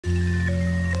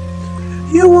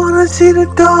You wanna see the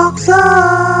dark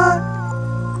side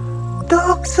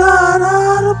of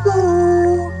the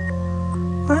moon.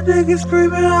 My niggas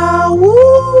screaming out,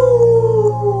 woo,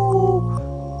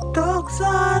 dark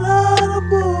side of the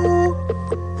moon.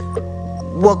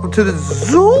 Welcome to the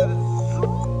zoo.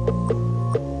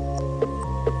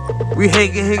 We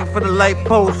hanging for the light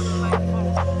post.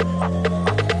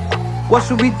 What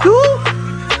should we do?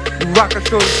 We rock a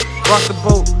show, rock the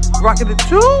boat, rockin' the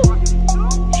tube,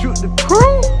 shooting the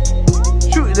crew,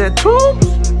 shooting at tubes,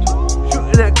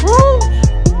 shooting at crews.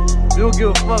 We don't give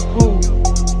a fuck who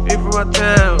ain't from our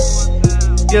town.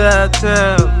 Get out of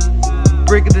town,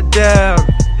 breaking it down.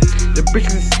 The bitch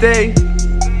can stay.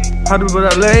 How do I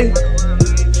lay?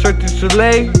 Cirque du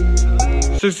Soleil,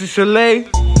 Cirque du Soleil.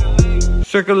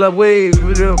 Circle of waves,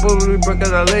 we don't break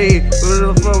out LA. We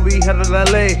don't flow, we had an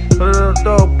LA. Put it on the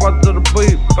door, part to the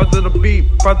beat, part to the beat,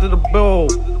 part to the bowl.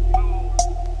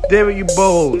 Damn it, you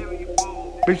bold.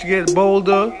 Bitch, you get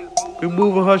bolder. We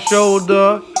moving her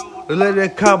shoulder. And let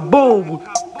that kaboom.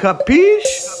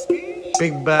 Capiche?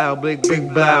 Big bow, big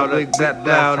bow, like that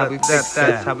down. How we fix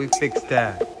that? How we fix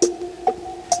that?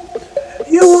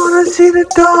 You wanna see the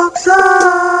dark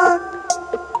side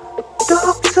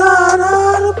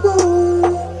of the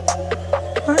moon.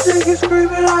 My niggas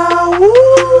screaming out,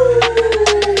 woo,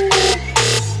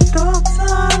 dark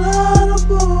side of the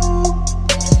moon.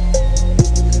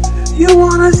 You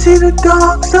wanna see the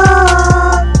dark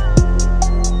side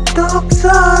of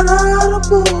the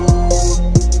moon.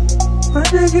 My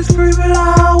niggas screaming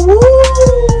out, woo,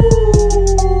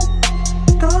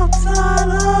 dark side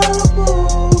of the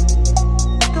moon.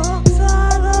 Dark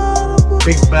side of the moon.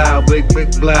 Big bow, big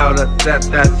blow, that's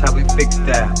how we fix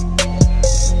that.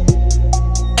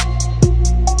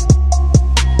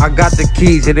 I got the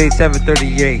keys, it ain't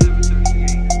 7:38.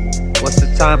 What's the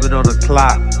timing on the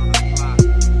clock?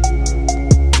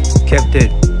 Kept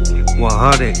it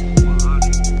 100.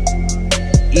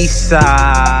 East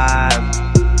side.